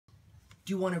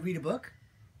Do you want to read a book?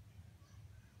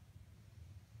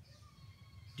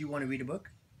 Do you want to read a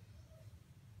book?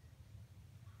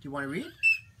 Do you want to read?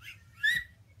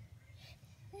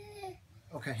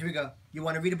 Okay, here we go. You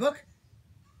want to read a book?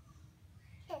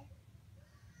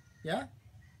 Yeah?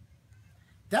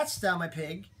 That's Sal my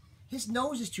pig. His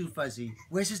nose is too fuzzy.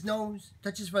 Where's his nose?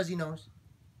 Touch his fuzzy nose.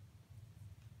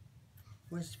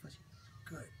 Where's his fuzzy nose?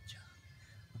 Good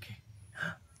job. Okay.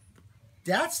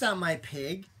 That's not my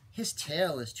pig. His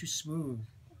tail is too smooth.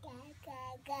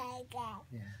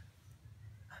 Yeah.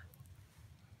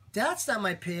 That's not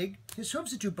my pig. His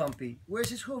hooves are too bumpy. Where's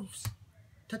his hooves?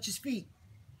 Touch his feet.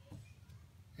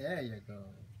 There you go.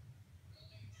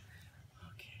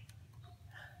 Okay.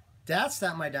 That's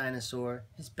not my dinosaur.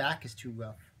 His back is too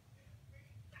rough.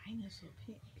 Dinosaur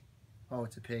pig. Oh,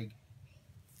 it's a pig.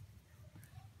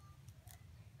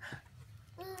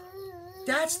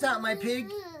 That's not my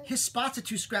pig. His spots are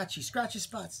too scratchy. Scratch his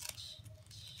spots.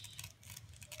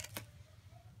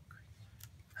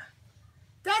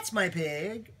 That's my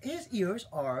pig. His ears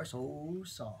are so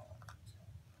soft.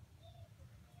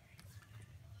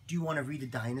 Do you want to read a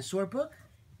dinosaur book?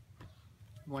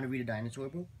 You want to read a dinosaur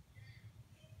book?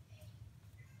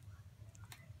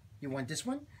 You want this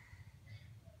one?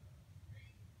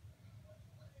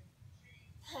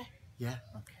 Yeah?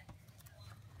 Okay.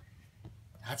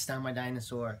 That's not my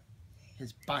dinosaur.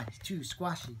 His body's too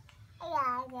squashy.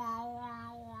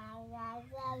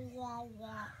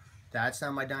 That's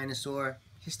not my dinosaur.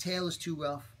 His tail is too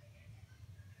rough.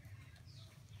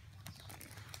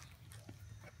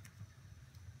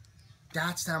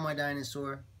 That's not my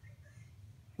dinosaur.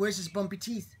 Where's his bumpy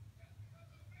teeth?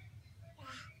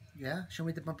 Yeah? Show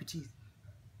me the bumpy teeth.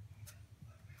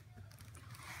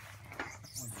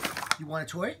 You want a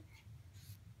toy?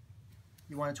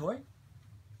 You want a toy?